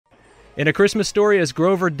In A Christmas Story as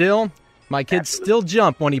Grover Dill, my kids still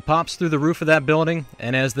jump when he pops through the roof of that building.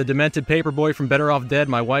 And as the demented paperboy from Better Off Dead,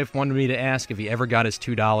 my wife wanted me to ask if he ever got his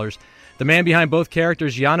 $2. The man behind both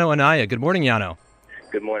characters, Yano Anaya. Good morning, Yano.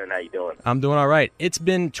 Good morning. How you doing? I'm doing all right. It's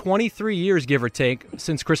been 23 years, give or take,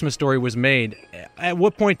 since Christmas Story was made. At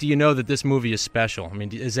what point do you know that this movie is special? I mean,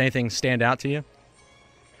 does anything stand out to you?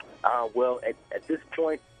 Well, at this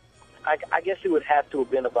point, I guess it would have to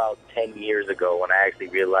have been about 10 years ago when I actually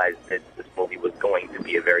realized that this movie was going to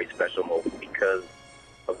be a very special movie because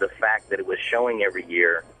of the fact that it was showing every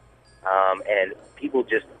year, and people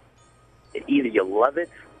just, either you love it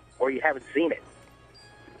or you haven't seen it.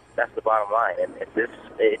 That's the bottom line. And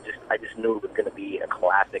I just knew it was going to be a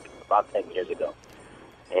classic about 10 years ago.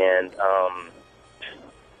 And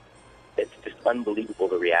it's just unbelievable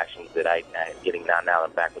the reactions that I'm getting now. Now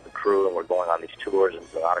I'm back with the crew and we're going on these tours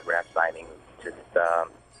and doing autograph signings.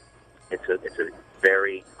 It's a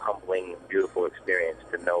very humbling, beautiful experience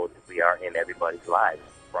to know that we are in everybody's lives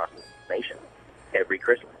across the nation every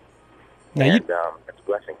Christmas. Now it's a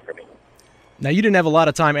blessing for me. Now, you didn't have a lot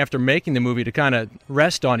of time after making the movie to kind of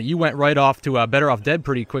rest on it. You went right off to Better Off Dead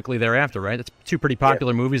pretty quickly thereafter, right? That's two pretty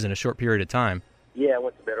popular movies in a short period of time. Yeah, I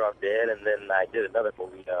went to Better Off Dead, and then I did another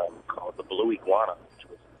movie called The Blue Iguana, which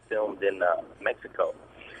was filmed in Mexico.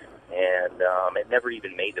 And it never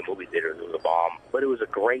even made the movie theaters. It was a bomb. But it was a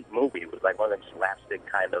great movie. It was like one of them slapstick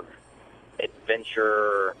kind of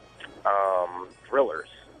adventure thrillers.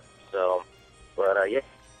 So, but yeah,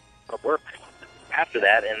 it worked after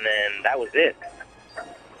that, and then that was it.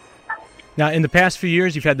 Now, in the past few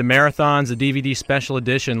years, you've had the marathons, the DVD special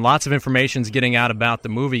edition, lots of information's getting out about the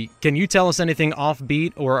movie. Can you tell us anything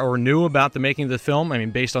offbeat or new about the making of the film? I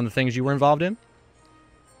mean, based on the things you were involved in?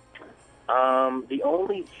 The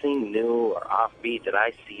only thing new or offbeat that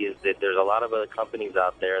I see is that there's a lot of other companies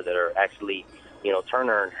out there that are actually,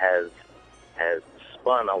 Turner has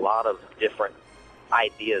spun a lot of different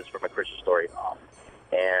ideas from A Christmas Story off.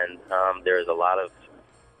 And there's a lot of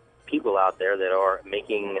people out there that are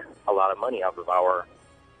making a lot of money off of our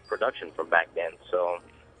production from back then. So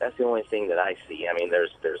that's the only thing that I see. I mean,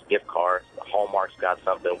 there's gift cards. Hallmark's got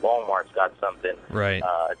something. Walmart's got something. Right.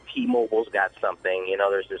 T-Mobile's got something.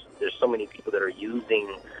 There's so many people that are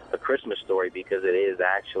using A Christmas Story because it is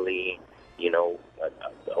actually, a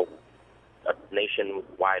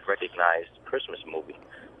nationwide recognized Christmas movie.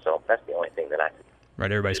 So that's the only thing that I see.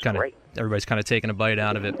 Right, everybody's kind of taking a bite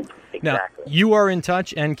out of it. Exactly. Now, you are in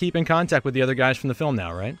touch and keep in contact with the other guys from the film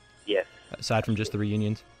now, right? Yes. Aside from just the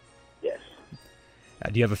reunions? Yes.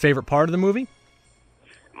 Do you have a favorite part of the movie?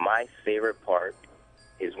 My favorite part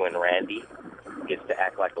is when Randy gets to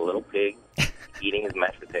act like a little pig eating his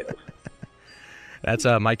mashed potatoes. That's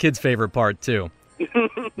my kid's favorite part, too.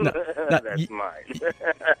 That's mine.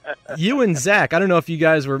 You and Zach, I don't know if you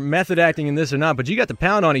guys were method acting in this or not, but you got to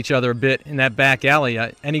pound on each other a bit in that back alley.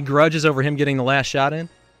 Any grudges over him getting the last shot in?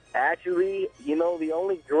 Actually, the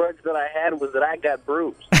only grudge that I had was that I got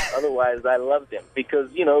bruised. Otherwise, I loved him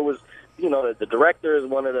because, it was, the directors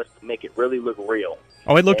wanted us to make it really look real.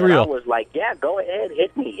 Oh, it looked real. I was like, yeah, go ahead,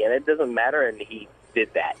 hit me, and it doesn't matter, and he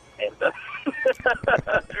did that. And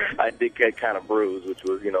I did get kind of bruised, which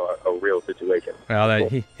was, a real situation. Well,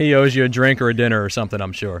 he owes you a drink or a dinner or something,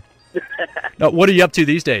 I'm sure. What are you up to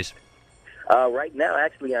these days? Right now,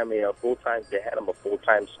 actually, I'm a full-time dad. I'm a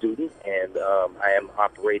full-time student, and I am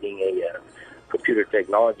operating a computer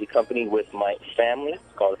technology company with my family.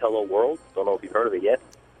 It's called Hello World. Don't know if you've heard of it yet,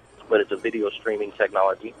 but it's a video streaming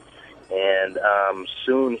technology. And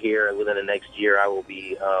soon here, within the next year, I will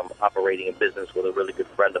be operating a business with a really good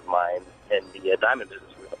friend of mine in the diamond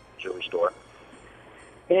business, jewelry store.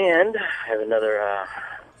 And I have another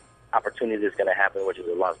opportunity that's going to happen, which is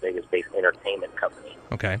a Las Vegas-based entertainment company.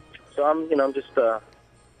 Okay. So I'm just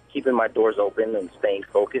keeping my doors open and staying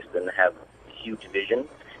focused and have huge vision.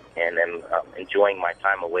 And I'm enjoying my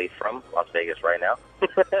time away from Las Vegas right now.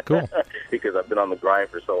 Cool. Because I've been on the grind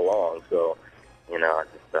for so long. So, I'm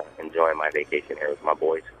just enjoying my vacation here with my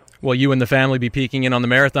boys. Will you and the family be peeking in on the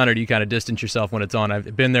marathon, or do you kind of distance yourself when it's on?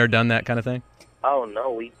 I've been there, done that kind of thing? Oh,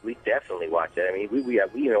 no, we definitely watch it. I mean, we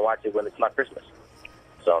even watch it when it's not Christmas.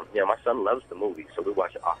 So, my son loves the movie, so we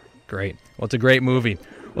watch it often. Great. Well, it's a great movie.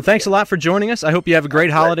 Well, thanks a lot for joining us. I hope you have a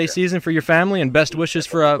great holiday season for your family, and best wishes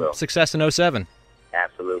for success in 2007.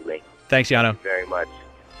 Absolutely. Thanks, Yano. Thank you very much.